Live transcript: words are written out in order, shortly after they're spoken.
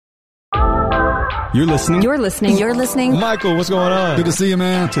You're listening. You're listening. Michael, what's going on? Good to see you,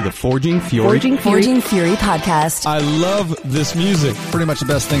 man. To the Forging Fury podcast. I love this music. Pretty much the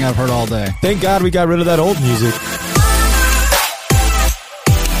best thing I've heard all day. Thank God we got rid of that old music.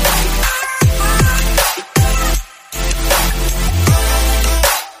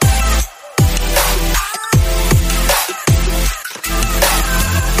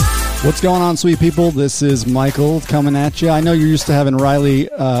 What's going on, sweet people? This is Michael coming at you. I know you're used to having Riley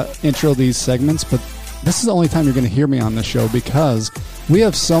intro these segments, but this is the only time you're going to hear me on the show because we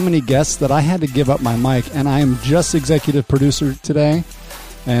have so many guests that I had to give up my mic, and I am just executive producer today.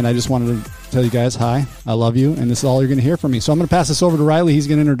 And I just wanted to tell you guys, hi, I love you, and this is all you're going to hear from me. So I'm going to pass this over to Riley. He's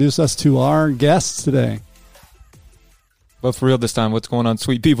going to introduce us to our guests today. But for real this time, what's going on,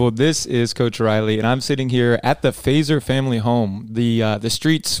 sweet people? This is Coach Riley, and I'm sitting here at the Faser Family home. The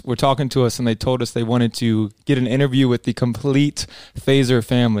streets were talking to us, and they told us they wanted to get an interview with the complete Faser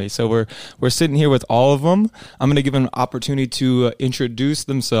family. So we're sitting here with all of them. I'm going to give them an opportunity to introduce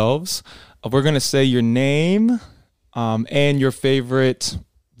themselves. We're going to say your name and your favorite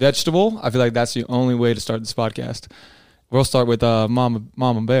vegetable. I feel like that's the only way to start this podcast. We'll start with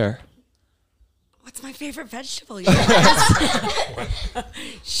Mama Bear. What's my favorite vegetable, you guys?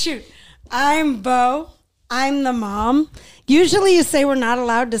 Shoot. I'm Bo. I'm the mom. Usually you say we're not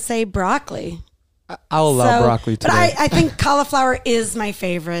allowed to say broccoli. I'll allow broccoli today. But I think cauliflower is my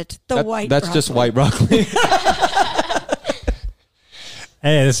favorite. That's broccoli. Just white broccoli.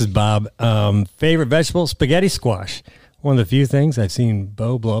 Hey, this is Bob. Favorite vegetable, spaghetti squash. One of the few things I've seen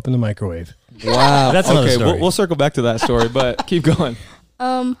Bo blow up in the microwave. Wow. That's another story. We'll circle back to that story, but keep going.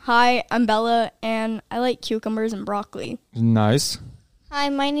 Hi, I'm Bella, and I like cucumbers and broccoli. Nice. Hi,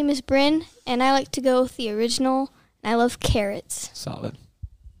 my name is Brynn, and I like to go with the original, and I love carrots. Solid.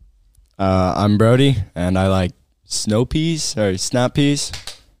 I'm Brody, and I like snap peas.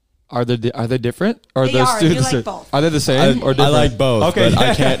 Are they different? Or They are. You like both. Are they the same or I different? like both, Okay.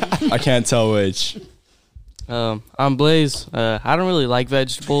 but I can't tell which. I'm Blaze. I don't really like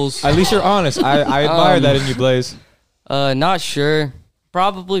vegetables. At least you're honest. I admire that in you, Blaze. Not sure.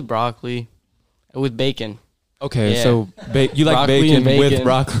 Probably broccoli with bacon. Okay, Yeah. so you like Broccoli and with bacon.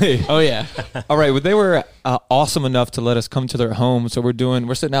 broccoli. Oh yeah. All right, well, they were awesome enough to let us come to their home. So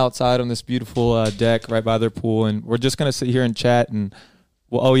we're sitting outside on this beautiful deck right by their pool, and we're just gonna sit here and chat. And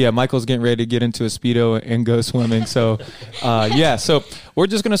Michael's getting ready to get into a Speedo and go swimming. So so we're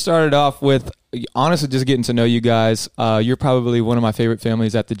just gonna start it off with honestly just getting to know you guys. You're probably one of my favorite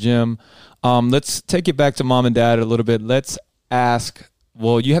families at the gym. Let's take it back to mom and dad a little bit. Let's ask.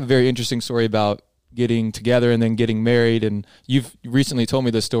 Well, you have a very interesting story about getting together and then getting married, and you've recently told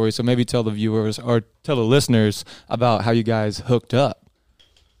me this story, so maybe tell the viewers or tell the listeners about how you guys hooked up.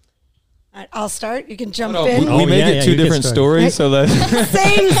 All right, I'll start. You can jump We in. may get two different stories, so let's...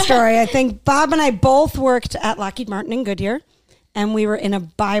 Same story. I think Bob and I both worked at Lockheed Martin in Goodyear, and we were in a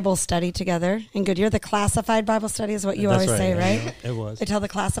Bible study together in Goodyear. The classified Bible study is what you always say, right? Yeah, it was. They tell the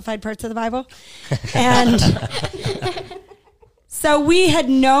classified parts of the Bible. And... So we had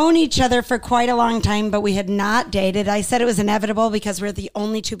known each other for quite a long time, but we had not dated. I said it was inevitable because we're the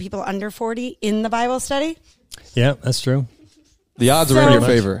only two people under 40 in the Bible study. Yeah, that's true. The odds are in your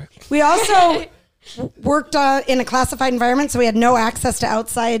favor. We also worked in a classified environment, so we had no access to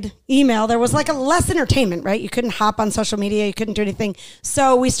outside email. There was like a less entertainment, right? You couldn't hop on social media. You couldn't do anything.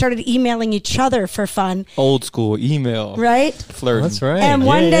 So we started emailing each other for fun. Old school email. Right? Flirting. That's right. And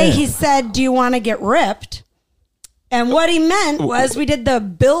one day he said, do you want to get ripped? And what he meant was we did the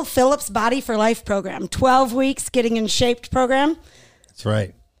Bill Phillips Body for Life program, 12 weeks getting in shape program. That's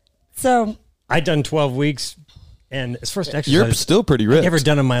right. So I'd done 12 weeks, and it's first exercise You're still pretty ripped. I've ever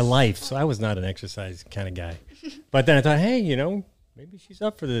done in my life, so I was not an exercise kind of guy. But then I thought, hey, maybe she's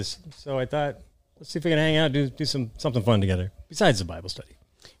up for this. So I thought, let's see if we can hang out, do something fun together, besides the Bible study.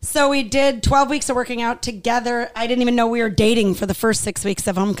 So we did 12 weeks of working out together. I didn't even know we were dating for the first 6 weeks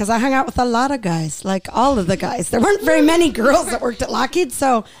of them because I hung out with a lot of guys, like all of the guys. There weren't very many girls that worked at Lockheed,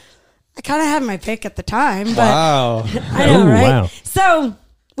 so I kind of had my pick at the time. But Wow. I know, right? Wow. So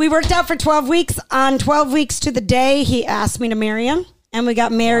we worked out for 12 weeks. On 12 weeks to the day, he asked me to marry him, and we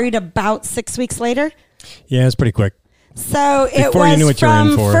got married about 6 weeks later. Yeah, it's pretty quick. So it Before you knew was what you were in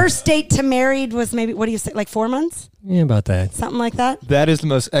from for. first date to married was maybe, what do you say, like 4 months? Yeah, about that. Something like that. That is the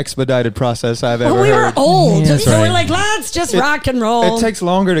most expedited process I've ever Well, we heard. were old, Yeah, that's so right. we're like, let's just rock and roll. It takes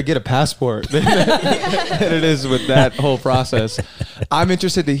longer to get a passport than it is with that whole process. I'm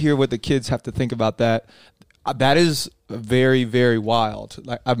interested to hear what the kids have to think about that. That is very, very wild.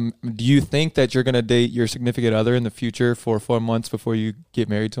 Like, do you think that you're going to date your significant other in the future for 4 months before you get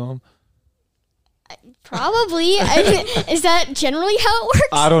married to him? Probably. Is that generally how it works?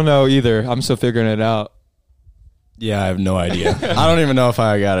 I don't know either. I'm still figuring it out. Yeah, I have no idea. I don't even know if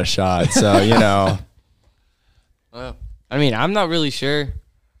I got a shot. So, you know. Well, I mean, I'm not really sure.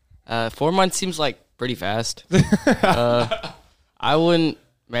 4 months seems like pretty fast. I wouldn't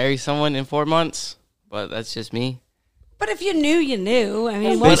marry someone in 4 months, but that's just me. But if you knew, you knew. I mean,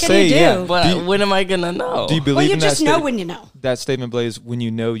 They what can say, you do? yeah. But when am I going to know? Do you believe Well, you in just that know when you know. that statement, Blaze? When you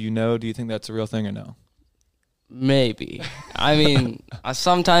know, you know. Do you think that's a real thing or no? Maybe. I mean,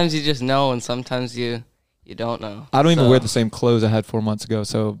 sometimes you just know, and sometimes you don't know. I don't even So, wear the same clothes I had 4 months ago,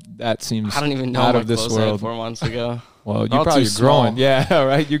 so that seems I don't even know out my of this clothes I had world. 4 months ago. Well, you They're all probably too growing. small. Yeah,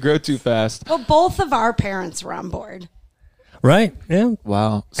 right. You grow too fast. Well, both of our parents were on board. Right? Yeah.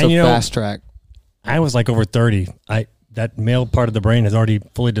 Wow. So And, you know, fast track. I was like over 30. That male part of the brain has already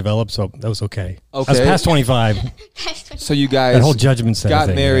fully developed, so that was okay. I was Okay. past 25. So you guys That whole judgment center got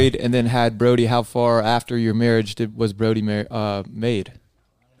thing, married and then had Brody. How far after your marriage was Brody made?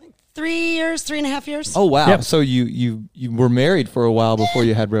 3 years, 3.5 years. Oh wow! Yep. So you were married for a while before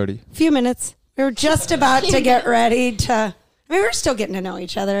you had Brody. A few minutes. We were just about to get ready to. I mean, we were still getting to know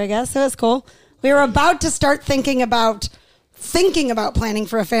each other. I guess it was cool. We were about to start thinking about planning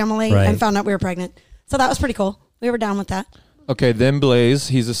for a family, Right. and found out we were pregnant. So that was pretty cool. We were down with that. Okay, then Blaze,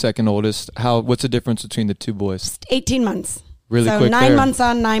 he's the second oldest. What's the difference between the two boys? 18 months. Really so quick 9 there. months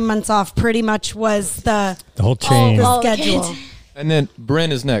on, 9 months off. Pretty much was the The whole chain. the All the schedule. kids. And then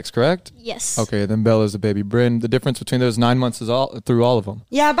Brynn is next, correct? Yes. Okay, then Bella's the baby. Brynn, the difference between those 9 months is through all of them.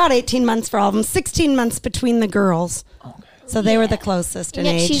 Yeah, about 18 months for all of them. 16 months between the girls. So they were the closest in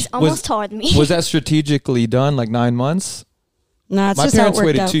Yeah, age. she's almost taller than me. Was that strategically done, like 9 months? No, it's My just how it parents worked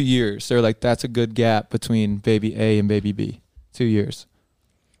waited out. 2 years. They were like, that's a good gap between baby A and baby B. 2 years.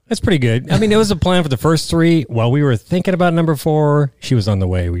 That's pretty good. I mean, it was a plan for the first 3. While we were thinking about number 4, she was on the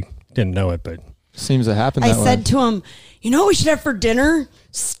way. We didn't know it, but Seems to happen I that way. said to him, you know what we should have for dinner?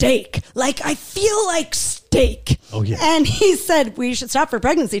 Steak. Like, I feel like steak. Oh, yeah. And he said, we should stop for a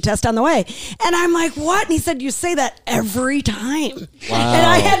pregnancy test on the way. And I'm like, what? And he said, you say that every time. Wow. And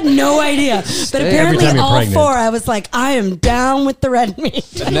I had no idea. But apparently time you're all pregnant. 4, I was like, I am down with the red meat.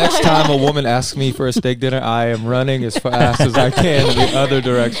 The next time a woman asks me for a steak dinner, I am running as fast as I can in the other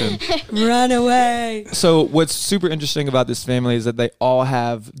direction. Run away. So what's super interesting about this family is that they all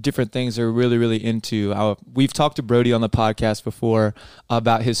have different things they're really, really into. We've talked to Brody on the podcast before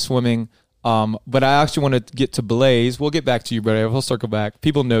about his swimming, but I actually want to get to Blaze. We'll get back to you, Brody. We'll circle back.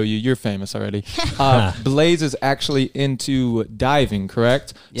 People know you. You're famous already. Blaze is actually into diving,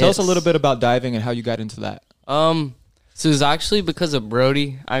 correct? Tell us a Yes. little bit about diving and how you got into that. So it was actually because of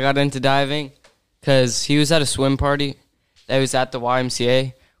Brody I got into diving, because he was at a swim party that was at the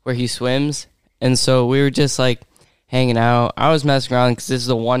YMCA where he swims, and so we were just like hanging out. I was messing around because this is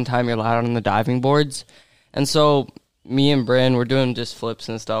the one time you're allowed on the diving boards, and so me and Brynn were doing just flips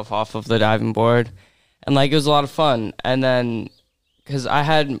and stuff off of the diving board, and like it was a lot of fun. And then because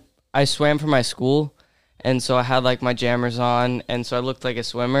I swam for my school, and so I had like my jammers on, and so I looked like a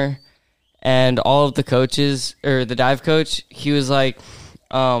swimmer. And all of the coaches, or the dive coach, he was like,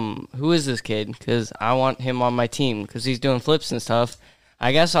 who is this kid? Because I want him on my team because he's doing flips and stuff.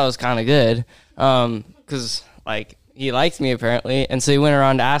 I guess I was kind of good because, like, he liked me apparently. And so he went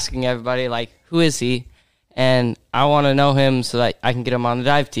around asking everybody, like, who is he? And I want to know him so that I can get him on the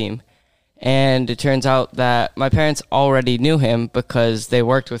dive team. And it turns out that my parents already knew him because they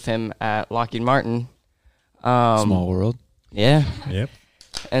worked with him at Lockheed Martin. Small world. Yeah. yep.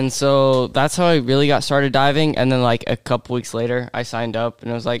 And so that's how I really got started diving. And then like a couple weeks later, I signed up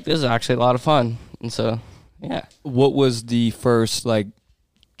and I was like, this is actually a lot of fun. And so, yeah. What was the first, like,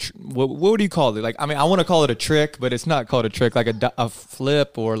 what do you call it? Like, I mean, I want to call it a trick, but it's not called a trick. Like a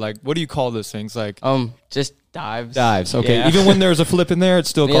flip, or like, what do you call those things? Like Just dives. dives. Okay, Yeah. even when there's a flip in there, it's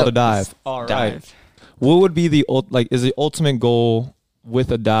still called Yep, a dive. it's All right. dive. What would be is the ultimate goal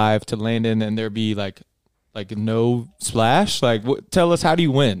with a dive to land in and there be like no splash? Like, tell us, how do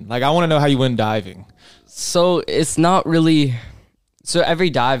you win? Like, I want to know how you win diving. So it's not really. So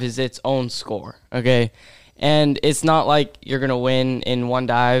every dive is its own score. Okay. And it's not like you're going to win in one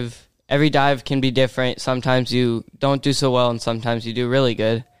dive. Every dive can be different. Sometimes you don't do so well, and sometimes you do really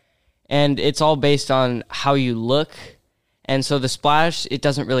good. And it's all based on how you look. And so the splash, it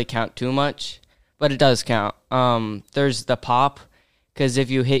doesn't really count too much, but it does count. There's the pop, because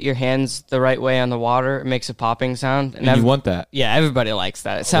if you hit your hands the right way on the water, it makes a popping sound. And you want that. Yeah, everybody likes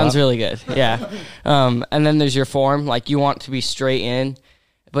that. It sounds really good. Yeah. And then there's your form. Like, you want to be straight in,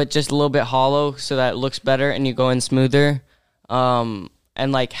 but just a little bit hollow so that it looks better and you go in smoother. And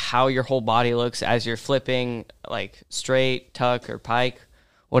like how your whole body looks as you're flipping, like straight, tuck, or pike,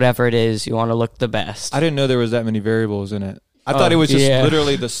 whatever it is, you want to look the best. I didn't know there was that many variables in it. I thought it was just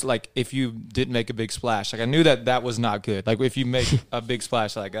literally this, like, if you didn't make a big splash. Like, I knew that was not good. Like, if you make a big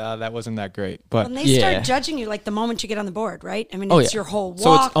splash, like, that wasn't that great. But when they start judging you, like, the moment you get on the board, right? I mean, it's your whole walk.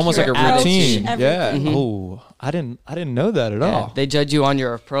 So it's almost like a routine. Yeah. Everything. Oh, I didn't know that at all. They judge you on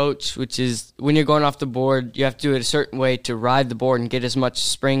your approach, which is when you're going off the board, you have to do it a certain way to ride the board and get as much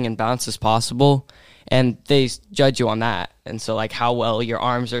spring and bounce as possible. And they judge you on that. And so, like, how well your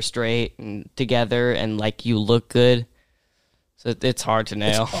arms are straight and together and, like, you look good. So it's hard to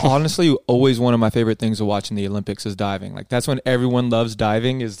nail. It's honestly, always one of my favorite things to watch in the Olympics is diving. Like, that's when everyone loves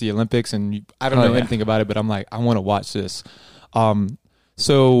diving, is the Olympics. And I don't know anything about it, but I'm like, I want to watch this.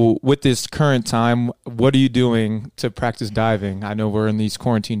 So with this current time, what are you doing to practice diving? I know we're in these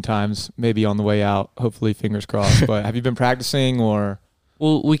quarantine times, maybe on the way out, hopefully, fingers crossed. But have you been practicing or?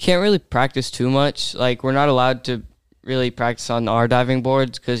 Well, we can't really practice too much. Like, we're not allowed to really practice on our diving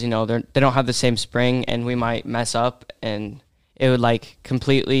boards because, you know, they don't have the same spring and we might mess up and it would, like,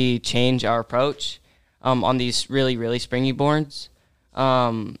 completely change our approach on these really, really springy boards.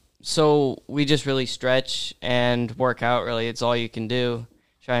 So we just really stretch and work out, really. It's all you can do.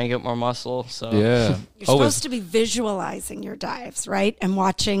 Try and get more muscle. So yeah. You're supposed to be visualizing your dives, right? And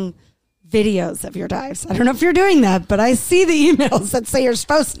watching videos of your dives. I don't know if you're doing that, but I see the emails that say you're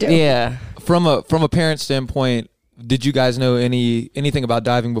supposed to. Yeah. From a parent standpoint, did you guys know anything about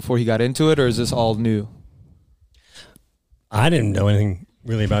diving before he got into it, or is this all new? I didn't know anything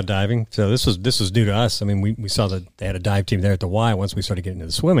really about diving, so this was new to us. I mean, we saw that they had a dive team there at the Y once we started getting into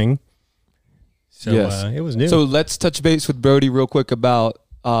the swimming. So it was new. So let's touch base with Brody real quick about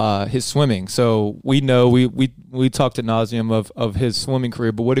his swimming. So we know we talked ad nauseum of his swimming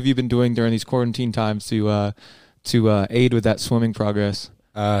career, but what have you been doing during these quarantine times to aid with that swimming progress?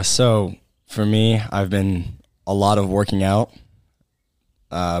 So for me, I've been a lot of working out,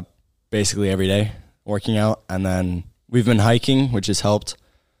 basically every day working out, and then we've been hiking, which has helped.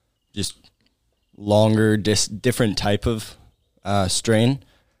 Just longer, different type of strain,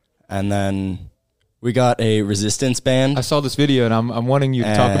 and then we got a resistance band. I saw this video, and I'm wanting you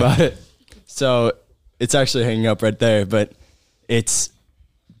to talk about it. So it's actually hanging up right there, but it's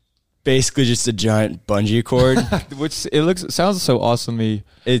basically just a giant bungee cord. Which sounds so awesome to me.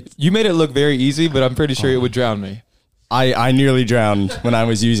 You made it look very easy, but I'm pretty sure it would drown me. I nearly drowned when I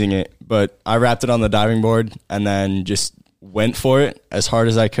was using it, but I wrapped it on the diving board and then just went for it as hard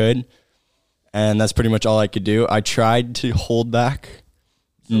as I could, and that's pretty much all I could do. I tried to hold back.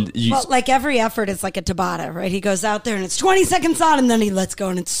 Well, like every effort is like a Tabata, right? He goes out there and it's 20 seconds on, and then he lets go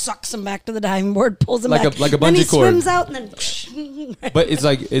and it sucks him back to the diving board, pulls him like back. Like a bungee then he cord. swims out and then. But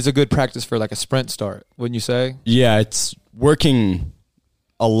it's a good practice for like a sprint start, wouldn't you say? Yeah, it's working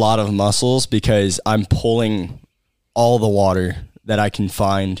a lot of muscles because I'm pulling all the water that I can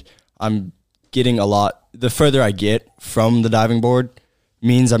find. I'm getting a lot. The further I get from the diving board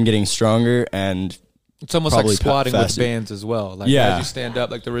means I'm getting stronger, and it's almost like squatting with bands as well. Like as you stand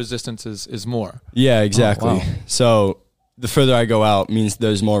up, like the resistance is more. Yeah, exactly. Oh, wow. So the further I go out means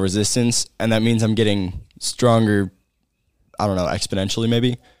there's more resistance, and that means I'm getting stronger, I don't know, exponentially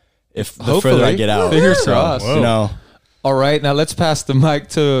maybe, if the further I get out. Fingers crossed. You know. All right, now let's pass the mic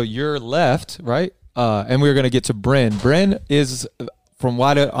to your left, right? And we're going to get to Brynn. Brynn is, from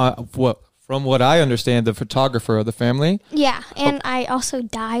what I understand, the photographer of the family. Yeah, and I also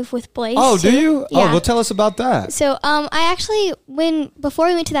dive with Blaze. Oh, too. do you? Yeah. Oh, well, tell us about that. So, I actually, before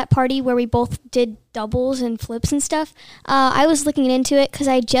we went to that party where we both did doubles and flips and stuff, I was looking into it because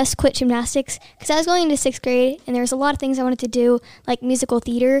I just quit gymnastics because I was going into 6th grade and there was a lot of things I wanted to do, like musical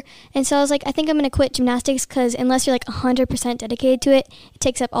theater. And so I was like, I think I'm going to quit gymnastics because unless you're like 100% dedicated to it, it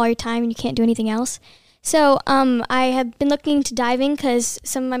takes up all your time and you can't do anything else. So I have been looking into diving because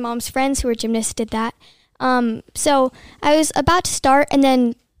some of my mom's friends who were gymnasts did that. So I was about to start, and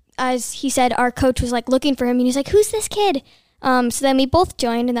then as he said, our coach was like looking for him, and he's like, "Who's this kid?" So then we both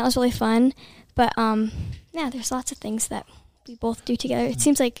joined, and that was really fun. But yeah, there's lots of things that we both do together. It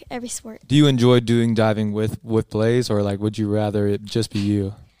seems like every sport. Do you enjoy doing diving with Blaze, or like would you rather it just be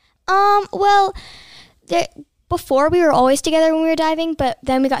you? Well, before we were always together when we were diving, but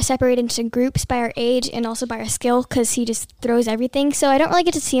then we got separated into groups by our age and also by our skill because he just throws everything. So I don't really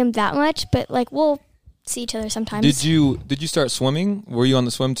get to see him that much, but like we'll see each other sometimes. Did you start swimming? Were you on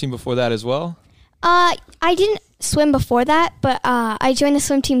the swim team before that as well? I didn't swim before that, but I joined the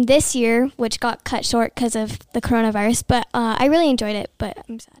swim team this year, which got cut short because of the coronavirus. But I really enjoyed it. But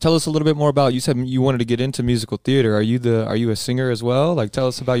I'm sad. Tell us a little bit more about. You said you wanted to get into musical theater. Are you a singer as well? Like, tell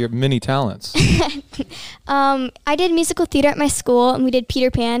us about your many talents. I did musical theater at my school, and we did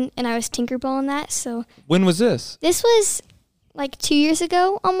Peter Pan, and I was Tinkerbell in that. So when was this? This was like 2 years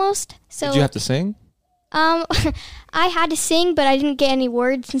ago almost. So Did you have to sing? I had to sing, but I didn't get any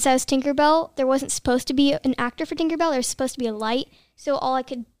words since I was Tinkerbell. There wasn't supposed to be an actor for Tinkerbell. There was supposed to be a light. So all I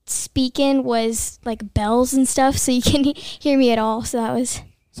could speak in was like bells and stuff. So you couldn't hear me at all. So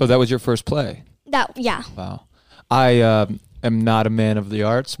that was your first play. Yeah. Wow. I am not a man of the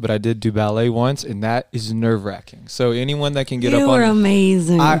arts, but I did do ballet once, and that is nerve-wracking. So anyone that can get up on... You were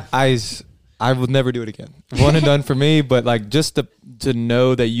amazing. I would never do it again. One and done for me, but like just to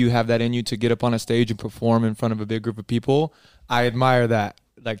know that you have that in you to get up on a stage and perform in front of a big group of people, I admire that.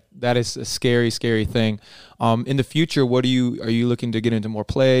 Like that is a scary, scary thing. In the future, are you looking to get into more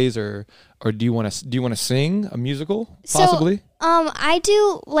plays, or do you want to sing a musical possibly? So, I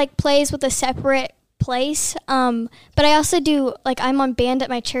do like plays with a separate place, but I also do like I'm on band at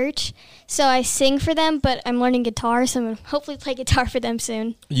my church, so I sing for them. But I'm learning guitar, so I'm gonna hopefully play guitar for them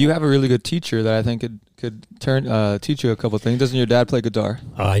soon. You have a really good teacher that I think could teach you a couple things. Doesn't your dad play guitar?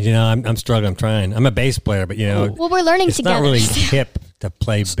 I'm struggling. I'm trying. I'm a bass player, but well, we're learning it's together. not really hip to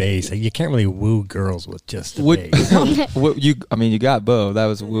play bass. You can't really woo girls with just the bass. You got Bo. That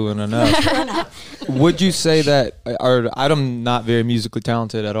was wooing enough. Would you say that? Or I'm not very musically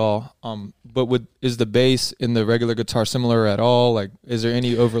talented at all. But is the bass in the regular guitar similar at all? Like, is there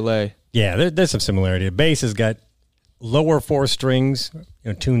any overlay? Yeah, there's some similarity. The bass has got lower 4 strings,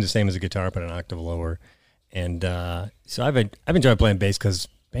 tuned the same as a guitar, but an octave lower. And so I've enjoyed playing bass because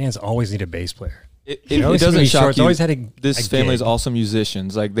bands always need a bass player. It doesn't shock you. Always had this family is also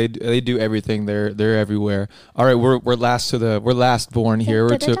musicians. Like they do everything. They're everywhere. All right, we're last born here.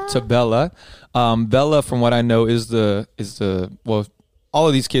 We're to Bella. Bella, from what I know, is the all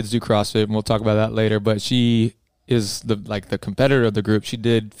of these kids do CrossFit, and we'll talk about that later. But she is the competitor of the group. She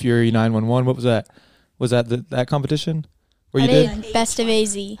did Fury 911. What was that? Was that that competition? Where you did Best of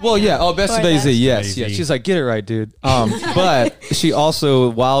AZ. Well, yeah. Oh, Best of AZ. Yes. Yeah. She's like, get it right, dude. But she also,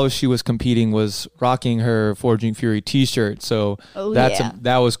 while she was competing, was rocking her Forging Fury T-shirt. So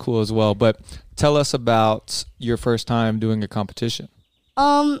that was cool as well. But tell us about your first time doing a competition.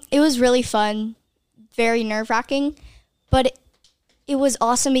 It was really fun, very nerve-wracking, but it was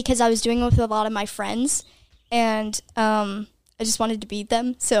awesome because I was doing it with a lot of my friends, and I just wanted to beat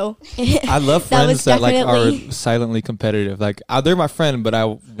them. So I love friends that like are silently competitive. Like they're my friend, but I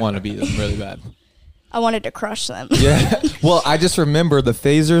want to beat them really bad. I wanted to crush them. Yeah. Well, I just remember the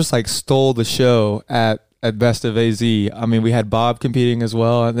Phasers like stole the show at Best of AZ. I mean, we had Bob competing as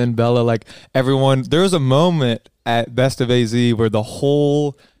well, and then Bella. Like everyone, there was a moment at Best of AZ where the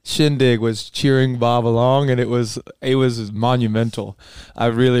whole shindig was cheering Bob along, and it was monumental. I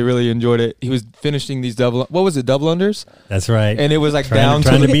really, really enjoyed it. He was finishing these double unders? That's right. And it was like trying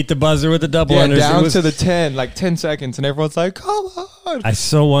to beat the buzzer with the double unders. Down to the 10, like 10 seconds, and everyone's like, come on. I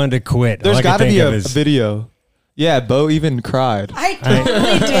so wanted to quit. There's got to be a video. Yeah, Bo even cried. I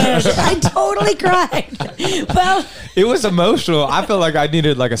totally did. I totally cried. Well, it was emotional. I felt like I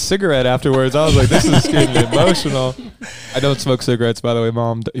needed like a cigarette afterwards. I was like, this is getting emotional. I don't smoke cigarettes, by the way,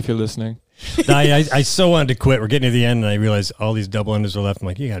 Mom, if you're listening. No, I so wanted to quit. We're getting to the end, and I realized all these double unders are left. I'm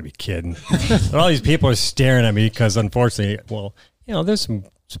like, you got to be kidding. And all these people are staring at me because, unfortunately, there's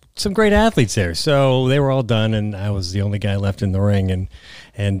some great athletes there. So they were all done, and I was the only guy left in the ring.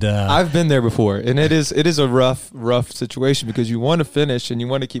 And I've been there before, and it is a rough situation because you want to finish and you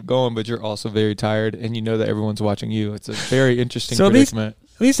want to keep going, but you're also very tired, and you know that everyone's watching you. It's a very interesting predicament.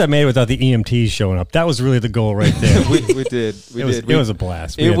 At least I made it without the EMTs showing up. That was really the goal right there. we did. It was a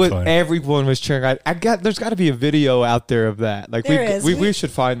blast. We had fun. Everyone was cheering. There's got to be a video out there of that. Like we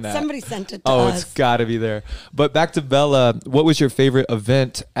should find that. Somebody sent it to us. It's got to be there. But back to Bella, what was your favorite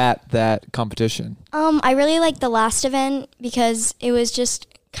event at that competition? I really liked the last event because it was just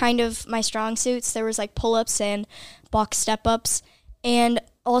kind of my strong suits. There was like pull-ups and box step-ups, and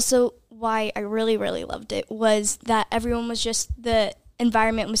also why I really, really loved it was that everyone was the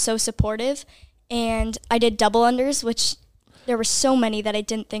environment was so supportive, and I did double unders, which there were so many that I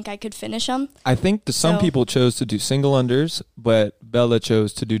didn't think I could finish them. I think some people chose to do single unders, but Bella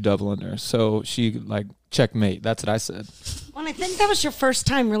chose to do double unders. So she like checkmate. That's what I said. Well, I think that was your first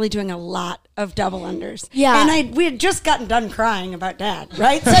time really doing a lot of double unders. Yeah. And we had just gotten done crying about Dad,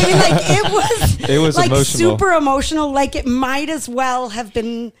 right? So I mean, like it was like emotional. Super emotional. Like it might as well have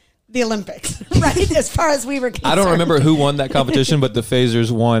been the Olympics, right? As far as we were concerned. I don't remember who won that competition, but the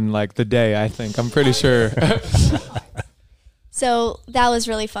Phasers won like the day, I think. I'm pretty sure. So that was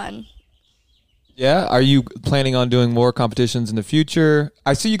really fun. Yeah? Are you planning on doing more competitions in the future?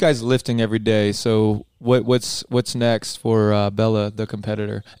 I see you guys lifting every day, so what's next for Bella, the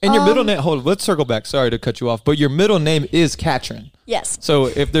competitor? And your middle name, let's circle back. Sorry to cut you off, but your middle name is Katrin. Yes. So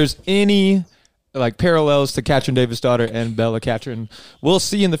if there's any like parallels to Katrin Davis' daughter and Bella Katrin. We'll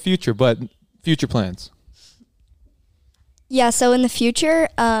see in the future, but future plans. Yeah, so in the future,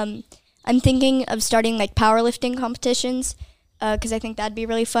 I'm thinking of starting like powerlifting competitions because I think that'd be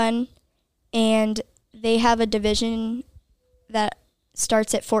really fun. And they have a division that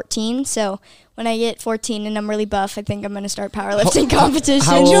starts at 14. So when I get 14 and I'm really buff, I think I'm going to start powerlifting competitions.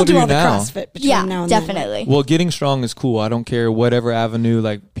 How old You'll are do you all the now? CrossFit between Yeah, now and definitely. Well, getting strong is cool. I don't care whatever avenue.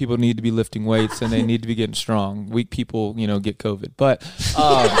 Like people need to be lifting weights and they need to be getting strong. Weak people, get COVID. But,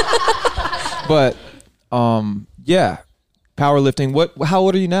 yeah, powerlifting. How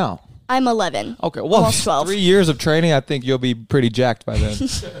old are you now? I'm 11. Okay, well, Almost 12. 3 years of training. I think you'll be pretty jacked by then.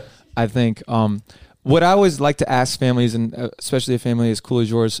 I think. What I always like to ask families, and especially a family as cool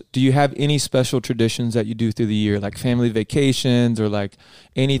as yours, do you have any special traditions that you do through the year, like family vacations or like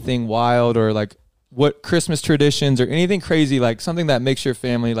anything wild, or like what Christmas traditions or anything crazy, like something that makes your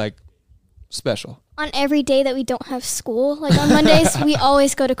family like special? On every day that we don't have school, like on Mondays, we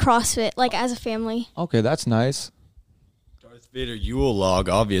always go to CrossFit, like as a family. Okay, that's nice. Darth Vader Yule log,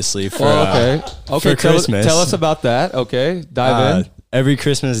 obviously, for, Okay, for Christmas. Tell us about that. Okay, dive in. Every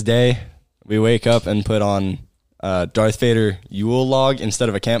Christmas day, we wake up and put on Darth Vader Yule log instead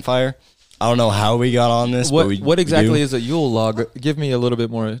of a campfire. I don't know how we got on this, but What exactly is a Yule log? Give me a little bit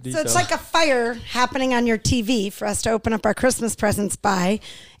more detail. So it's like a fire happening on your TV for us to open up our Christmas presents by.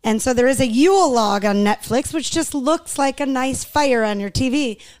 And so there is a Yule log on Netflix, which just looks like a nice fire on your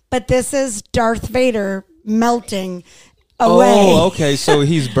TV. But this is Darth Vader melting away. Oh, okay. So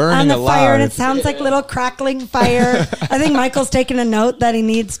he's burning on the alive. fire, and it sounds like little crackling fire. I think Michael's taking a note that he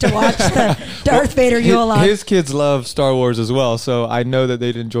needs to watch the Darth Vader Yule log. His kids love Star Wars as well, so I know that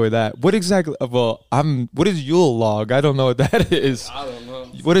they'd enjoy that. What exactly? Well, what is Yule log? I don't know what that is. I don't know.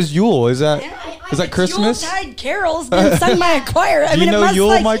 What is Yule? Is that Christmas? Yuletide carols been sung by a choir. I Do you mean, know it must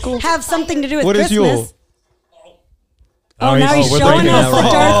Yule, Michael? have something to do with What is Christmas. Yule? Oh, now he's we're showing breaking us that the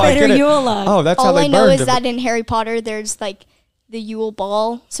wrong. Darth I Vader get it. Yule log. Oh, that's how All they I know burned is him. that in Harry Potter, there's like the Yule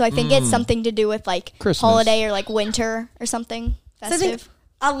Ball. So I think it's something to do with like Christmas. holiday or like winter or something So I festive. think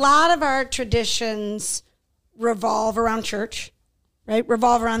a lot of our traditions revolve around church, right?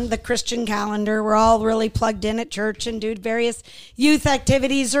 Revolve around the Christian calendar. We're all really plugged in at church and do various youth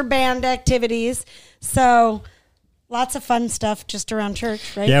activities or band activities. So lots of fun stuff just around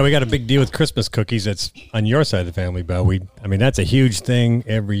church, right? Yeah, we got a big deal with Christmas cookies. That's on your side of the family, Bo. That's a huge thing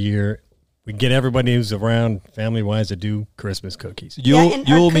every year. We get everybody who's around family-wise to do Christmas cookies. Yule, and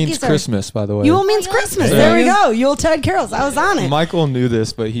our Yule means cookies are- Christmas, by the way. Yule means Christmas. Yeah. There we go. Yuletide carols. I was on it. Michael knew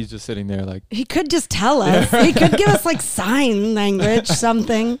this, but he's just sitting there like, He could just tell us. He could give us like sign language,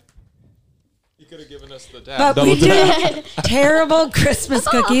 something. he could have given us the But we do terrible Christmas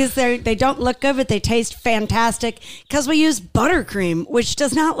cookies. They don't look good, but they taste fantastic because we use buttercream, which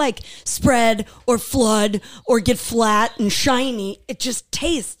does not like spread or flood or get flat and shiny. It just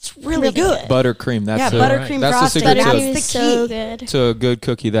tastes really good. Buttercream. That's Yeah, buttercream that's frosting. the secret That's to, Buttercream the is so key. good. to a good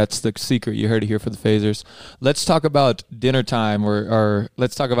cookie. That's the secret. You heard it here for the Phasers. Let's talk about dinner time, or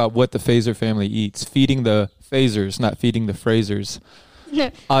let's talk about what the Faser family eats. Feeding the Phasers, not feeding the Frasers.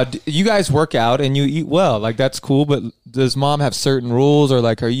 You guys work out and you eat well. Like, that's cool, but does mom have certain rules, or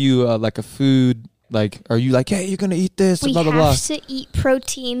like, are you like a food, like, are you like, hey, you're going to eat this, We blah, blah, have blah? to eat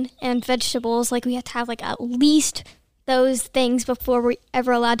protein and vegetables. Like we have to have like at least those things before we're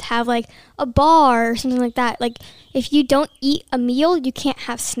ever allowed to have like a bar or something like that. Like if you don't eat a meal, you can't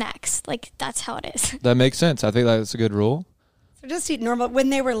have snacks. Like that's how it is. That makes sense. I think that's a good rule. So just eat normal. When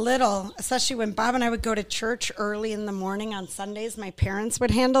they were little, especially when Bob and I would go to church early in the morning on Sundays, my parents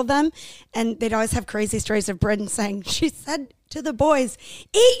would handle them. And they'd always have crazy stories of Brynn saying, she said to the boys,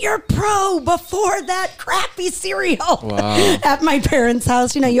 eat your pro before that crappy cereal. Wow. At my parents'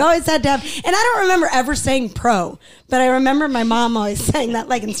 house. You know, you always had to have, and I don't remember ever saying pro, but I remember my mom always saying that,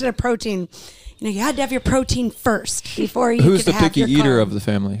 like instead of protein, you know, you had to have your protein first before you Who's could the have picky your eater carb. of the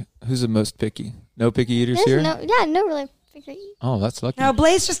family? Who's the most picky? No picky eaters There's here? no really figure. Oh, that's lucky. No,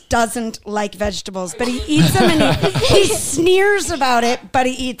 Blaze just doesn't like vegetables, but he eats them and he sneers about it, but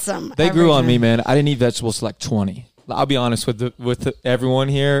he eats them. They every grew on time. me, man. I didn't eat vegetables till like 20. I'll be honest with everyone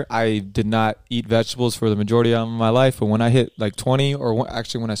here. I did not eat vegetables for the majority of my life, but when I hit like 20, or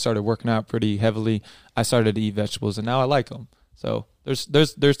actually when I started working out pretty heavily, I started to eat vegetables, and now I like them. So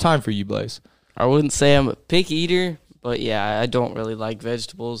there's time for you, Blaze. I wouldn't say I'm a picky eater, but yeah, I don't really like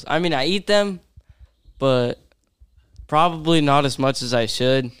vegetables. I mean, I eat them, but probably not as much as I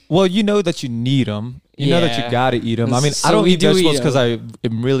should. Well, you know that you need them. You know that you Yeah. got to eat them. I mean, So I don't we eat do vegetables eat because 'em. I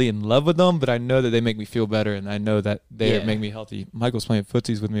am really in love with them, but I know that they make me feel better, and I know that they Yeah. make me healthy. Michael's playing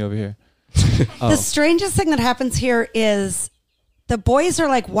footsies with me over here. The strangest thing that happens here is the boys are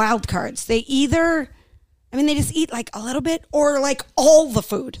like wild cards. They either, they just eat like a little bit or like all the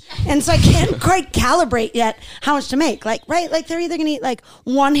food. And so I can't quite calibrate yet how much to make. Like, right? Like they're either going to eat like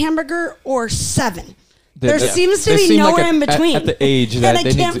one hamburger or 7. There seems to be nowhere in between. At the age that I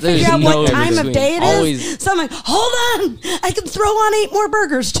can't figure out what time of day it is. So I'm like, hold on. I can throw on 8 more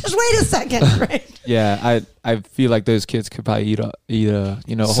burgers. Just wait a second. Right? Yeah, I feel like those kids could probably eat a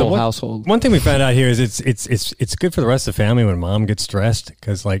whole household. One thing we found out here is it's good for the rest of the family when mom gets stressed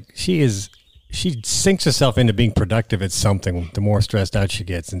because like she sinks herself into being productive at something the more stressed out she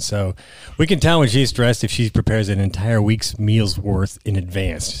gets. And so we can tell when she's stressed if she prepares an entire week's meals worth in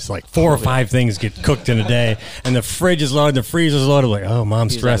advance. It's like 4 or 5 things get cooked in a day and the fridge is loaded, the freezer is loaded. Like, oh,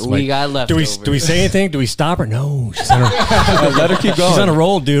 mom's stressed. Like, we got leftovers. Do we say anything? Do we stop her? No. She's on a, let her keep going. She's on a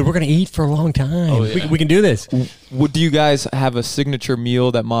roll, dude. We're going to eat for a long time. Oh, yeah. We can do this. Do you guys have a signature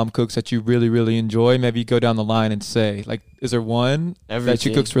meal that mom cooks that you really, really enjoy? Maybe go down the line and say, like, is there one that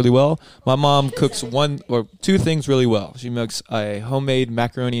she cooks really well? My mom cooks 1 or 2 things really well. She makes a homemade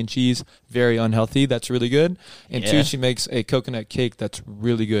macaroni and cheese, very unhealthy. That's really good. And 2, she makes a coconut cake that's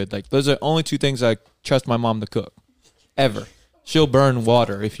really good. Like, those are the only 2 things I trust my mom to cook, ever. She'll burn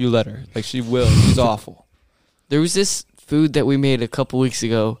water if you let her. Like, she will. She's awful. There was this food that we made a couple weeks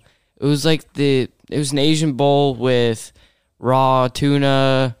ago. It was like it was an Asian bowl with raw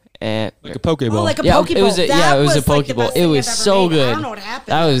tuna and like a poke bowl. Oh, like a poke bowl. It was a poke bowl. It was so good. I don't know what happened.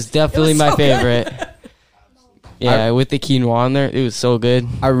 That was definitely my favorite. Yeah, with the quinoa in there, it was so good.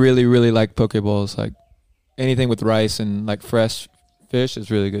 I really, really like poke bowls. Like anything with rice and like fresh fish is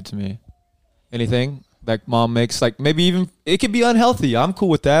really good to me. Anything like mom makes, like maybe even it could be unhealthy. I'm cool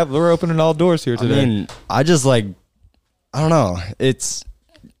with that. We're opening all doors here today. I just like, I don't know. It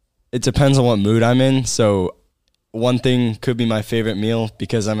depends on what mood I'm in. So one thing could be my favorite meal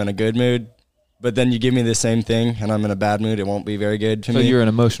because I'm in a good mood, but then you give me the same thing and I'm in a bad mood, it won't be very good to me. So you're an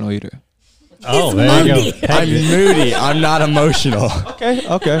emotional eater. Oh, there you go. I'm moody. I'm not emotional.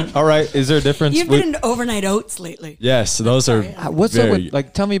 Okay. All right. Is there a difference? You've been into overnight oats lately. Yes, those are what's so good?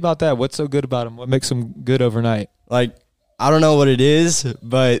 Like, tell me about that. What's so good about them? What makes them good overnight? Like, I don't know what it is,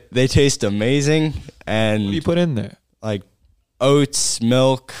 but they taste amazing. And what do you put in there? Like oats,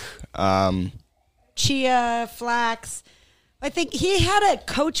 milk, chia, flax. I think he had a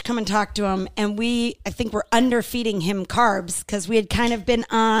coach come and talk to him, and I think we're underfeeding him carbs because we had kind of been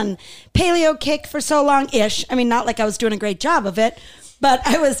on paleo kick for so long-ish. I mean, not like I was doing a great job of it, but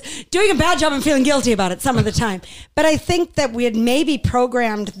I was doing a bad job and feeling guilty about it some of the time. But I think that we had maybe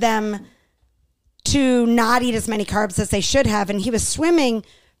programmed them to not eat as many carbs as they should have, and he was swimming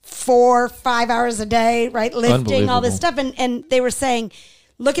 4-5 hours a day, right, lifting all this stuff, and they were saying,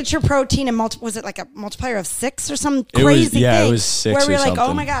 look at your protein and was it like a multiplier of 6 or some crazy thing? Yeah, it was 6 where we were like, something.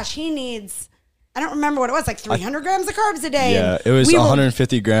 oh my gosh, he needs, I don't remember what it was, like 300 grams of carbs a day. Yeah, it was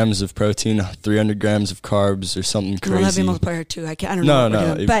 150 grams of protein, 300 grams of carbs or something crazy. Well, that'd be multiplier 2. I don't know.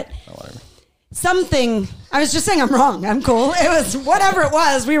 No. But something, I was just saying I'm wrong. I'm cool. It was whatever it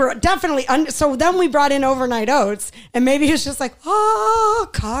was. We were definitely so then we brought in overnight oats and maybe he was just like, oh,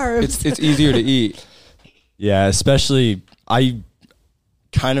 carbs. It's easier to eat. Yeah, especially I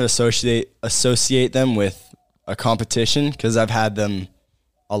kind of associate them with a competition because I've had them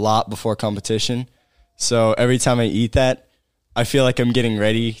a lot before competition. So every time I eat that, I feel like I'm getting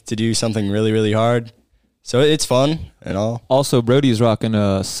ready to do something really, really hard. So it's fun and all. Also, Brody's rocking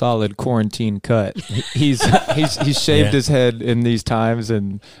a solid quarantine cut. He's shaved his head in these times,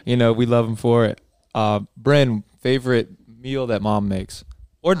 and we love him for it. Brynn, favorite meal that mom makes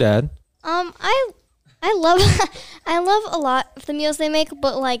or dad? I love a lot of the meals they make,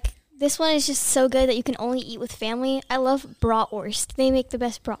 but like this one is just so good that you can only eat with family. I love bratwurst. They make the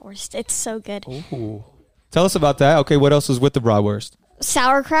best bratwurst. It's so good. Ooh. Tell us about that. Okay, what else is with the bratwurst?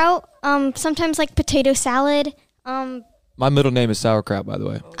 Sauerkraut. Sometimes like potato salad. My middle name is Sauerkraut, by the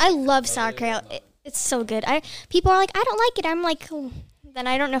way. I love sauerkraut. It's so good. People are like, I don't like it. I'm like, then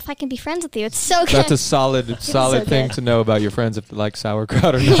I don't know if I can be friends with you. It's so good. That's a solid thing to know about your friends if they like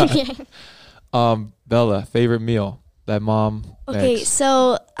sauerkraut or not. Bella, favorite meal that mom makes? Okay,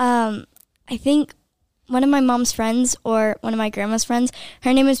 so I think one of my mom's friends or one of my grandma's friends,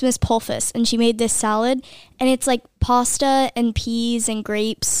 her name is Miss Pulfus, and she made this salad, and it's like pasta and peas and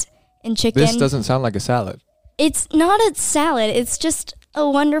grapes and chicken. This doesn't sound like a salad. It's not a salad. It's just a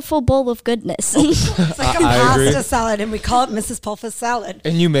wonderful bowl of goodness. It's like a pasta salad, and we call it Mrs. Pulfus salad.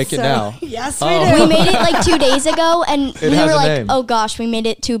 And you make it now. Yes, we do. We made it like 2 days ago, and we were like, name. oh gosh, we made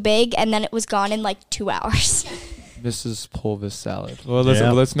it too big, and then it was gone in like 2 hours. Mrs. Pulvis salad. Well,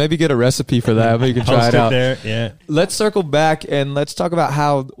 let's maybe get a recipe for that. Maybe you can try it out. There. Yeah. Let's circle back and let's talk about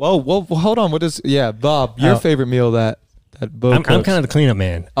how. Whoa, hold on. What is? Yeah, Bob, your favorite meal that Bo I'm cooks. kind of the cleanup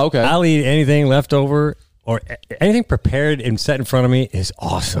man. Okay. I'll eat anything left over or anything prepared and set in front of me is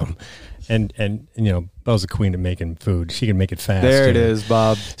awesome. And Bo's a queen at making food. She can make it fast. There it is,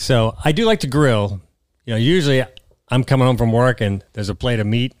 Bob. So I do like to grill. Usually I'm coming home from work and there's a plate of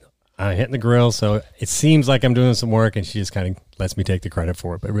meat hitting the grill. So it seems like I'm doing some work and she just kind of lets me take the credit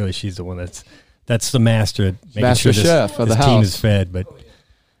for it. But really, she's the one that's the master at making Master sure chef of the this team house. is fed. But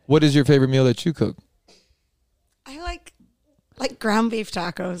What is your favorite meal that you cook? I like ground beef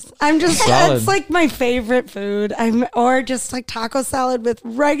tacos. I'm just Solid. it's like my favorite food. Or just like taco salad with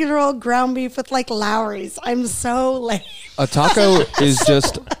regular old ground beef with like Lowry's. I'm so lame. A taco is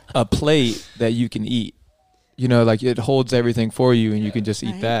just a plate that you can eat. Like it holds everything for you and you can just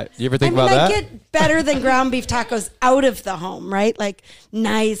eat that. You ever think about that? I get better than ground beef tacos out of the home, right? Like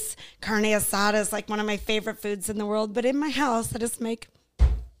nice carne asada is like one of my favorite foods in the world. But in my house, I just make...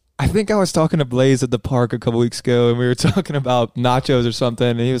 I think I was talking to Blaze at the park a couple weeks ago, and we were talking about nachos or something,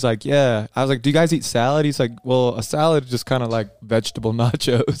 and he was like, yeah. I was like, do you guys eat salad? He's like, well, a salad is just kind of like vegetable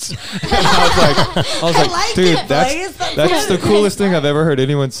nachos. And I was like, dude, that's the coolest thing I've ever heard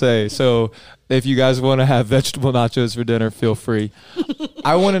anyone say. So if you guys want to have vegetable nachos for dinner, feel free.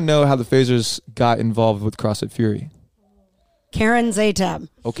 I want to know how the Fasers got involved with CrossFit Fury. Karen Zatab.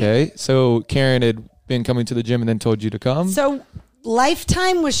 Okay, so Karen had been coming to the gym and then told you to come? So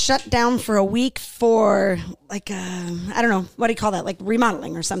Lifetime was shut down for a week for like I don't know, what do you call that, like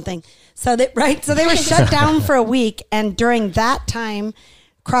remodeling or something. So they were shut down for a week, and during that time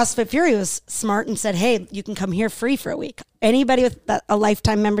CrossFit Fury was smart and said, hey, you can come here free for a week. Anybody with a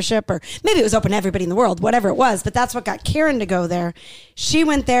Lifetime membership, or maybe it was open to everybody in the world, whatever it was, but that's what got Karen to go there. She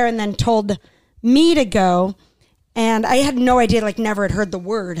went there and then told me to go. And I had no idea, like never had heard the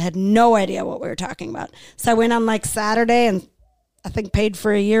word, had no idea what we were talking about. So I went on like Saturday and I think paid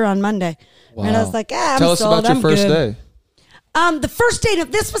for a year on Monday. Wow. And I was like, I'm Tell us sold. about your first day. The first day,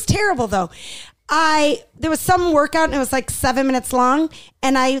 this was terrible though. There was some workout and it was like 7 minutes long,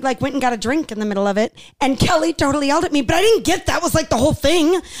 and I like went and got a drink in the middle of it, and Kelly totally yelled at me, but I didn't get that was like the whole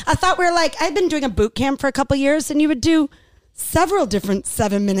thing. I thought we were like, I'd been doing a boot camp for a couple years, and you would do several different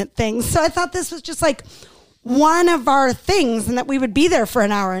 7-minute things. So I thought this was just like one of our things, and that we would be there for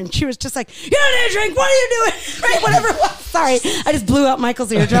an hour. And she was just like, you don't need a drink, what are you doing? Right, whatever it was. Sorry, I just blew out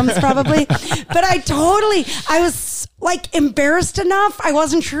Michael's eardrums probably. But I was like embarrassed enough. I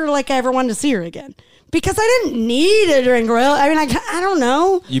wasn't sure like I ever wanted to see her again, because I didn't need a drink. I mean, I don't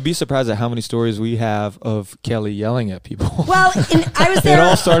know. You'd be surprised at how many stories we have of Kelly yelling at people. Well, I was there. It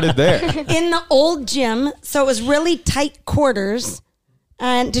all started there. In the old gym, so it was really tight quarters.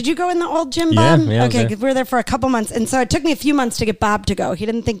 And did you go in the old gym, Bob? Yeah. Okay, because we were there for a couple months. And so it took me a few months to get Bob to go. He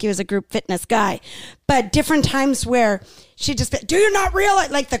didn't think he was a group fitness guy. But different times where she just, do you not realize,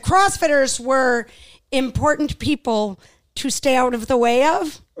 like the CrossFitters were important people to stay out of the way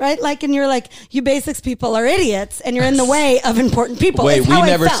of, right? Like, and you're like, you basics people are idiots and you're in the way of important people. Wait,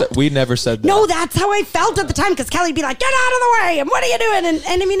 we never said that. No, that's how I felt at the time, because Kelly'd be like, get out of the way, and what are you doing?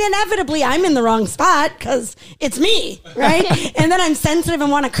 And I mean, inevitably, I'm in the wrong spot because it's me, right? And then I'm sensitive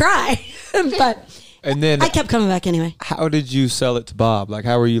and want to cry. But and then I kept coming back anyway. How did you sell it to Bob? Like,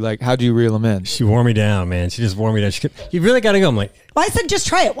 how did you reel him in? She wore me down, man. She just wore me down. You really got to go. I'm like, well, I said, just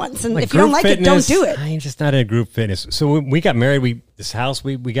try it once. And like, if you don't like fitness, it, don't do it. I'm just not in a group fitness. So when we got married, this house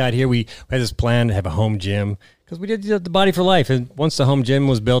we got here, we had this plan to have a home gym, because we did the Body for Life. And once the home gym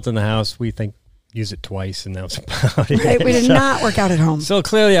was built in the house, we use it twice, and that was about it. Right, we did not work out at home. So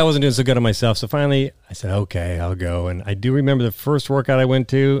clearly I wasn't doing so good on myself. So finally I said, okay, I'll go. And I do remember the first workout I went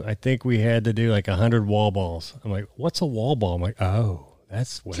to, I think we had to do like 100 wall balls. I'm like, what's a wall ball? I'm like, oh,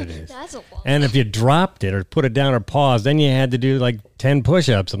 that's what it is. That's a wall. And if you dropped it or put it down or paused, then you had to do like 10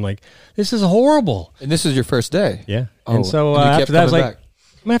 push-ups. I'm like, this is horrible. And this is your first day? Yeah. Oh, and so and you kept after that, I was coming like, back.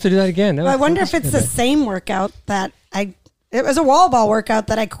 I'm going to have to do that again. Well, I wonder if it's the same workout that it was a wall ball workout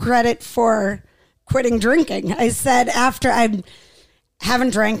that I credit for quitting drinking. I said after I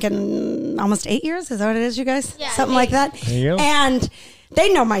haven't drank in almost 8 years. Is that what it is, you guys? Yeah, something like that. There you go. And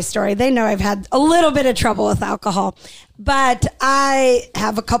they know my story. They know I've had a little bit of trouble with alcohol, but I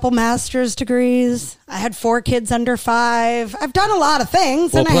have a couple master's degrees. I had 4 kids under 5. I've done a lot of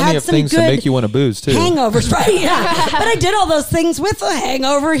things, Well, and I plenty had of some things good to make you want to booze too. hangovers, right? Yeah, but I did all those things with a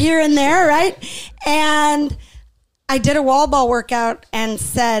hangover here and there, right? And I did a wall ball workout and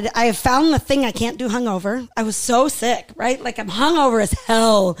said, I have found the thing I can't do hungover. I was so sick, right? Like I'm hungover as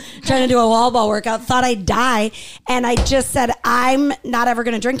hell trying to do a wall ball workout, thought I'd die. And I just said, I'm not ever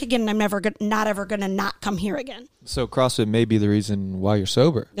going to drink again. And I'm not ever going to not come here again. So CrossFit may be the reason why you're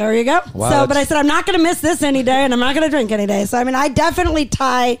sober. There you go. Wow, but I said, I'm not going to miss this any day, and I'm not going to drink any day. So, I mean, I definitely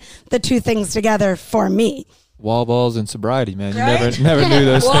tie the two things together for me. wall balls and sobriety, man. You Right? never knew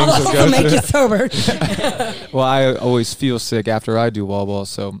those Wall things balls would go will make to- you sober. Well, I always feel sick after I do wall balls.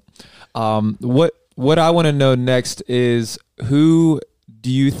 So, what I want to know next is, who do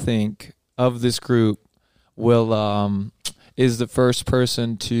you think of this group will is the first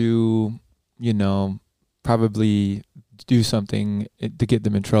person to, probably do something to get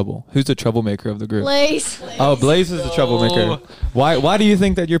them in trouble? Who's the troublemaker of the group? Blaze. Oh, Blaze is the troublemaker. Why do you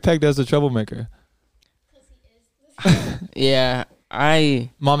think that you're pegged as a troublemaker? Yeah,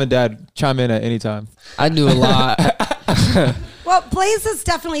 Mom and Dad, chime in at any time. I do a lot. Well, Blaze is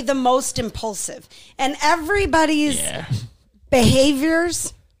definitely the most impulsive, and everybody's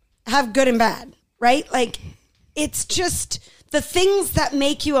behaviors have good and bad, right? Like, it's just the things that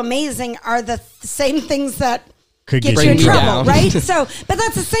make you amazing are the same things that Could get get you in you trouble, down. right? So, but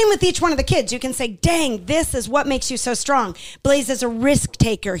that's the same with each one of the kids. You can say, dang, this is what makes you so strong. Blaze is a risk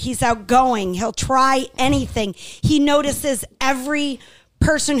taker. He's outgoing. He'll try anything. He notices every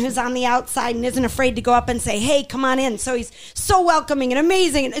person who's on the outside and isn't afraid to go up and say, hey, come on in. So he's so welcoming and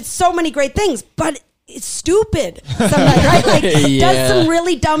amazing, and it's so many great things, but it's stupid sometimes, right? Like, does some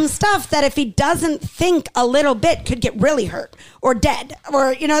really dumb stuff that if he doesn't think a little bit could get really hurt or dead,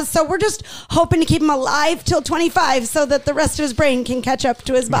 or, so we're just hoping to keep him alive till 25 so that the rest of his brain can catch up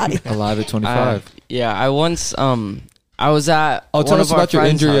to his body. Alive at 25. Yeah, I once I was at Oh, one tell of us our about your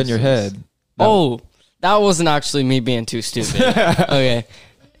friends' injury on your houses. head. Oh, that wasn't actually me being too stupid. Okay,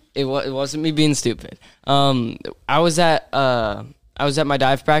 it wasn't me being stupid. I was at my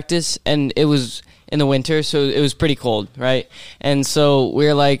dive practice, and it was in the winter, so it was pretty cold, right? And so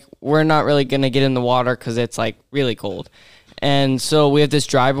we're like, we're not really gonna get in the water because it's like really cold. And so we have this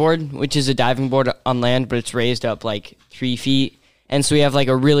dry board, which is a diving board on land, but it's raised up like 3 feet. And so we have like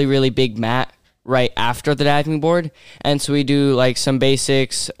a really, really big mat right after the diving board. And so we do like some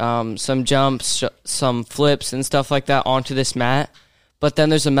basics, some jumps, some flips and stuff like that onto this mat. But then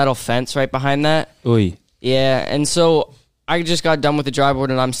there's a metal fence right behind that. Oy. Yeah, and so I just got done with the dry board,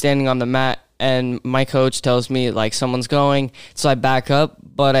 and I'm standing on the mat, and my coach tells me like someone's going. So I back up,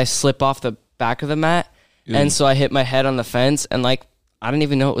 but I slip off the back of the mat. And so I hit my head on the fence, and like I didn't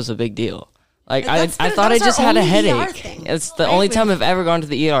even know it was a big deal. Like I thought I just had a headache. It's the only time I've ever gone to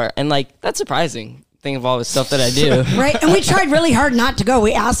the ER, and like that's surprising. Think of all the stuff that I do. Right, and we tried really hard not to go.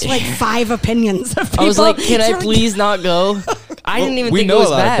 We asked like 5 opinions of people. I was like, "Can It's I really- please not go?" I didn't even We think know it was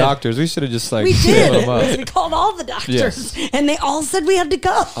a lot bad. of doctors. We should have just like We split did. them up. We called all the doctors, Yes. and they all said we had to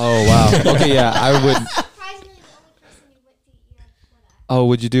go. Oh wow. Okay, yeah, I would. Surprisingly, the only person who went to the ER for that. Oh,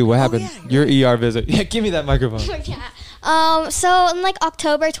 what'd you do? What happened? yeah. Your ER visit. Yeah, give me that microphone. Yeah. So in like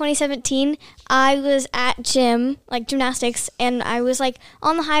October 2017, I was at gym, like gymnastics, and I was like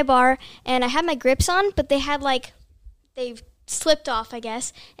on the high bar, and I had my grips on, but they've slipped off, I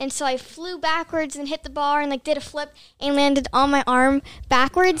guess. And so I flew backwards and hit the bar and like did a flip and landed on my arm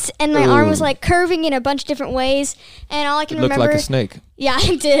backwards, and my arm was like curving in a bunch of different ways. And all I can It looked remember, like a snake. yeah,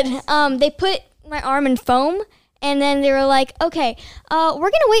 I did. They put my arm in foam. And then they were like, okay, we're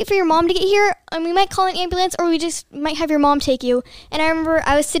going to wait for your mom to get here, and we might call an ambulance, or we just might have your mom take you. And I remember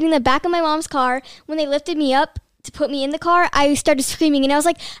I was sitting in the back of my mom's car. When they lifted me up to put me in the car, I started screaming, and I was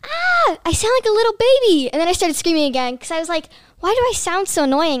like, I sound like a little baby. And then I started screaming again, because I was like, why do I sound so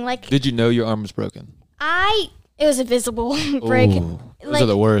annoying? Like, Did you know your arm was broken? it was a visible break. Ooh, those are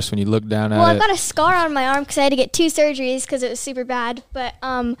the worst when you look down at Well, I've it. got a scar on my arm because I had to get 2 surgeries because it was super bad. But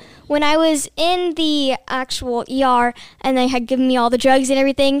when I was in the actual ER and they had given me all the drugs and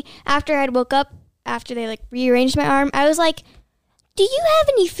everything, after I had woke up, after they like rearranged my arm, I was like, do you have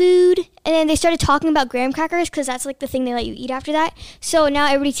any food? And then they started talking about graham crackers because that's like the thing they let you eat after that. So now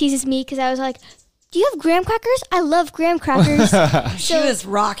everybody teases me because I was like, do you have graham crackers? I love graham crackers. She was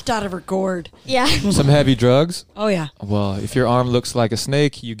rocked out of her gourd. Yeah. Some heavy drugs. Oh yeah. Well, if your arm looks like a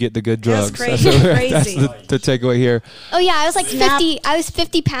snake, you get the good drugs. That's crazy. Crazy. That's the takeaway here. Oh yeah, I was like Snap. 50. I was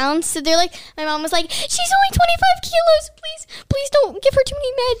 50 pounds. So they're like, my mom was like, she's only 25 kilos. Please don't give her too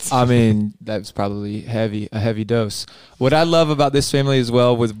many meds. I mean, that's probably a heavy dose. What I love about this family as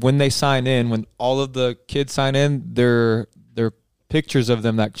well was when they sign in, when all of the kids sign in, their pictures of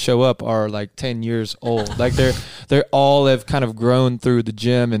them that show up are like 10 years old. Like they're all have kind of grown through the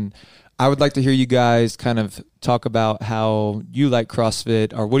gym. And I would like to hear you guys kind of talk about how you like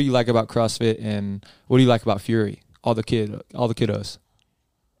CrossFit, or what do you like about CrossFit, and what do you like about Fury? All the kiddos.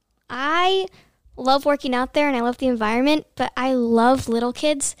 I love working out there and I love the environment, but I love little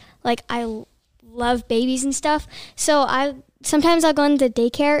kids. Like I love babies and stuff. So sometimes I'll go into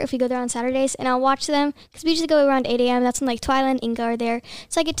daycare if we go there on Saturdays, and I'll watch them because we usually go around 8 a.m. That's when like Twyla and Inga are there.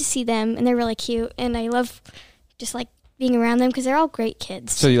 So I get to see them, and they're really cute, and I love just like being around them because they're all great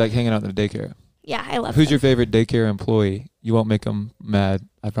kids. So you like hanging out in the daycare? Yeah, I love Who's them. your favorite daycare employee? You won't make them mad,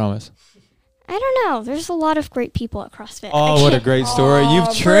 I promise. I don't know. There's a lot of great people at CrossFit. Oh, what a great story.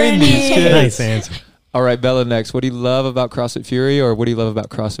 You've trained these Brynn. kids. Nice answer. All right, Bella, next. What do you love about CrossFit Fury, or what do you love about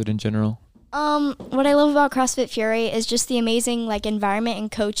CrossFit in general? What I love about CrossFit Fury is just the amazing like environment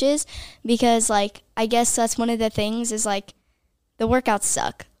and coaches, because like I guess that's one of the things is like the workouts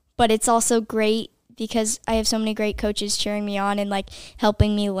suck, but it's also great because I have so many great coaches cheering me on and like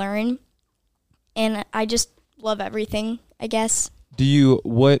helping me learn, and I just love everything, I guess.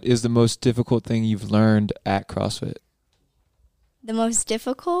 What is the most difficult thing you've learned at CrossFit? The most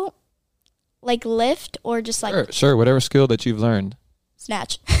difficult, like lift or just like Sure, whatever skill that you've learned.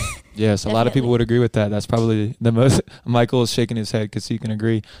 snatch. Yes, a lot of people would agree with that. That's probably the most. Michael is shaking his head because he can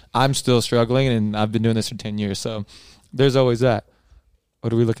agree. I'm still struggling, and I've been doing this for 10 years, so there's always that.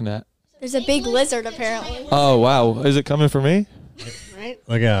 What are we looking at? There's a big lizard apparently. Oh, wow. Is it coming for me? Right?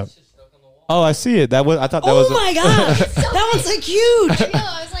 Look out. Oh, I see it. I thought that was. Oh my god, that one's like huge.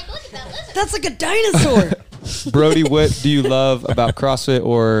 I was like, look at that lizard. That's like a dinosaur. Brody, what do you love about CrossFit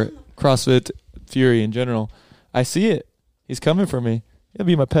or CrossFit Fury in general? I see it. He's coming for me. He'll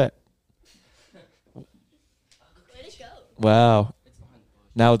be my pet. Wow.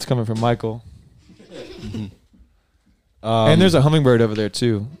 Now it's coming from Michael. And there's a hummingbird over there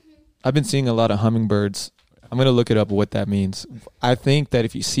too. I've been seeing a lot of hummingbirds. I'm going to look it up what that means. I think that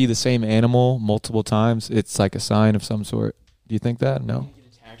if you see the same animal multiple times, it's like a sign of some sort. Do you think that? No?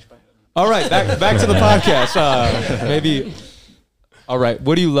 All right, back to the podcast. Maybe. All right,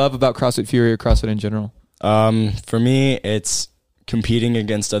 what do you love about CrossFit Fury or CrossFit in general? For me, it's competing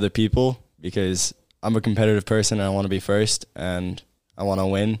against other people because I'm a competitive person and I want to be first and I want to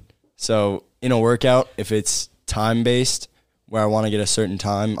win. So in a workout, if it's time-based, where I want to get a certain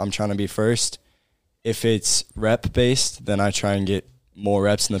time, I'm trying to be first. If it's rep-based, then I try and get more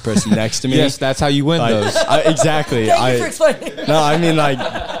reps than the person next to me. Yes, that's how you win those. Exactly. Thank you for explaining. No, I mean like,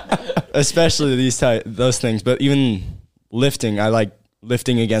 especially those things. But even lifting, I like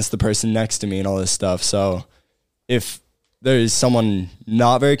lifting against the person next to me and all this stuff. So if there's someone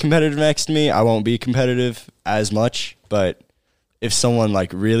not very competitive next to me, I won't be competitive as much. But if someone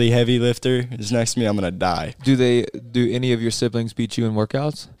like really heavy lifter is next to me, I'm gonna die. Do any of your siblings beat you in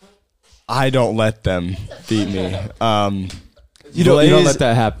workouts? I don't let them beat me. You don't let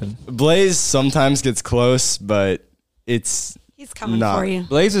that happen. Blaze sometimes gets close, but it's He's coming not. for you.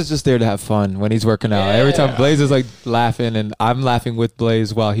 Blaze is just there to have fun when he's working out. Every time Blaze is like laughing, and I'm laughing with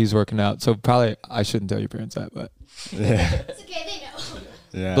Blaze while he's working out. So probably I shouldn't tell your parents that, but It's okay, they know.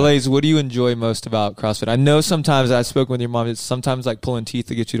 Yeah. Blaze, what do you enjoy most about CrossFit? I know sometimes I spoke with your mom. It's sometimes like pulling teeth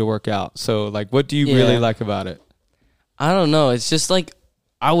to get you to work out. So like, what do you really like about it? I don't know. It's just like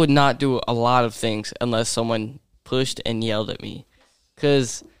I would not do a lot of things unless someone pushed and yelled at me.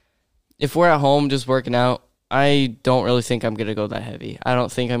 Because if we're at home just working out, I don't really think I'm going to go that heavy. I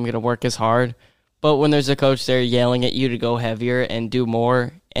don't think I'm going to work as hard. But when there's a coach there yelling at you to go heavier and do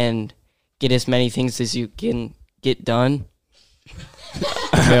more and get as many things as you can get done,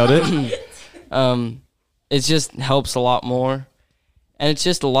 Nailed it. it just helps a lot more. And it's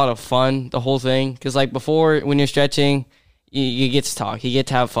just a lot of fun, the whole thing. Because like before, when you're stretching, you get to talk, you get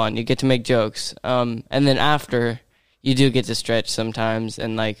to have fun, you get to make jokes. And then after, you do get to stretch sometimes.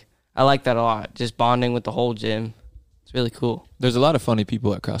 And like, I like that a lot. Just bonding with the whole gym. It's really cool. There's a lot of funny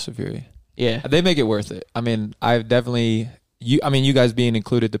people at CrossFit Fury. Yeah. They make it worth it. I mean, you guys being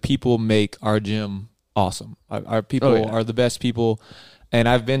included, the people make our gym awesome. Our people are the best people. And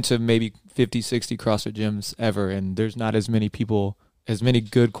I've been to maybe 50, 60 CrossFit gyms ever, and there's not as many people, as many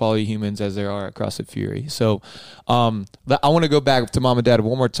good quality humans as there are at CrossFit Fury. So I want to go back to Mom and Dad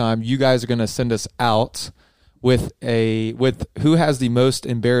one more time. You guys are going to send us out with who has the most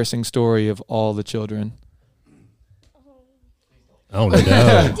embarrassing story of all the children. Oh,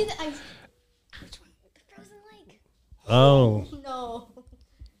 no. Oh.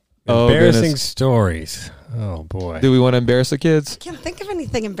 No. Embarrassing goodness. stories. Oh, boy. Do we want to embarrass the kids? Can't think of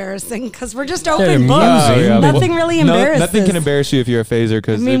anything embarrassing because we're just They're open books. amusing. Nothing really embarrasses. Nothing can embarrass you if you're a phaser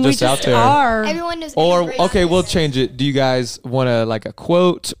because I mean, they're we just out just there. are. Everyone knows. Or okay, we'll change it. Do you guys want like a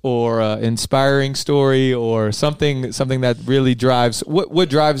quote or an inspiring story or something that really drives? What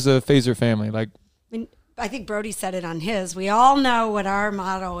drives the Faser family? Like, I mean, I think Brody said it on his. We all know what our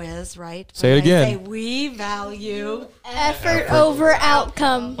motto is, right? Say it When I again. say we value. effort over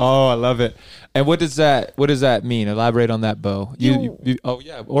outcome. oh, I love it. And what does that mean? Elaborate on that, Bo.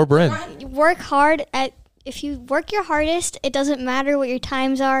 Or Brynn. You work hard at. If you work your hardest, it doesn't matter what your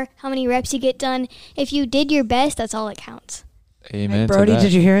times are, how many reps you get done. If you did your best, that's all that counts. Amen. to Brody, that.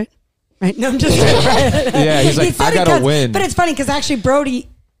 did you hear it? Right? No, I'm just Yeah, he's like, He said I it gotta 'cause- win. But it's funny because actually Brody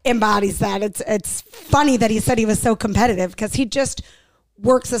embodies that. It's funny that he said he was so competitive because he just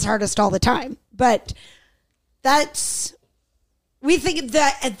works his hardest all the time. But we think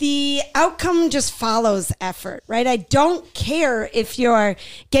that the outcome just follows effort, right? I don't care if you're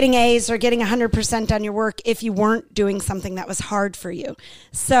getting A's or getting 100% on your work if you weren't doing something that was hard for you.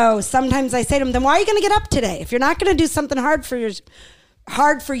 So sometimes I say to them, then why are you going to get up today? If you're not going to do something hard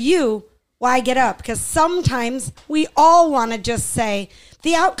for you, why get up? Because sometimes we all want to just say,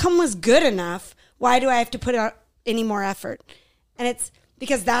 the outcome was good enough. Why do I have to put out any more effort? And it's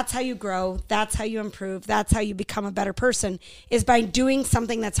because that's how you grow. That's how you improve. That's how you become a better person, is by doing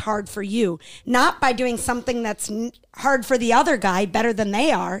something that's hard for you, not by doing something that's hard for the other guy better than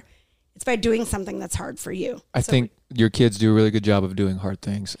they are. It's by doing something that's hard for you. I think your kids do a really good job of doing hard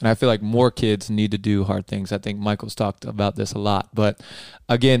things. And I feel like more kids need to do hard things. I think Michael's talked about this a lot. But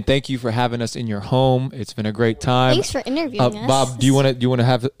again, thank you for having us in your home. It's been a great time. Thanks for interviewing us. Bob, do you want to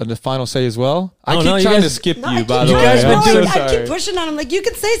have the final say as well? I Oh, keep no, you trying to guys- skip No, you, I by keep the way. trying to I'm so avoid. I sorry. keep pushing on him like, you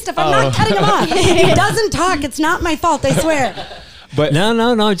can say stuff. I'm not cutting him off. He doesn't talk. It's not my fault, I swear. But No.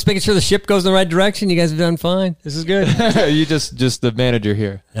 Just making sure the ship goes in the right direction. You guys have done fine. This is good. you just the manager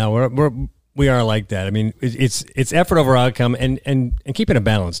here. No, we are like that. I mean, it's effort over outcome and keeping a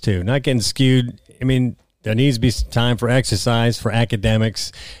balance too, not getting skewed. I mean, there needs to be some time for exercise, for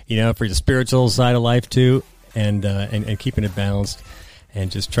academics, for the spiritual side of life too, and keeping it balanced, and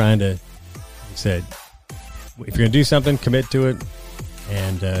just trying to, like I said, if you're gonna do something, commit to it,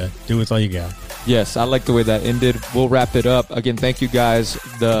 and do with all you got. Yes, I like the way that ended. We'll wrap it up. Again, thank you guys.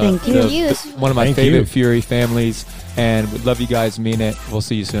 Thank you. One of my Thank favorite you. Fury families, and we love you guys. Mean it. We'll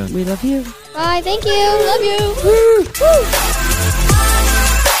see you soon. We love you. Bye. Thank you. Love you. Woo.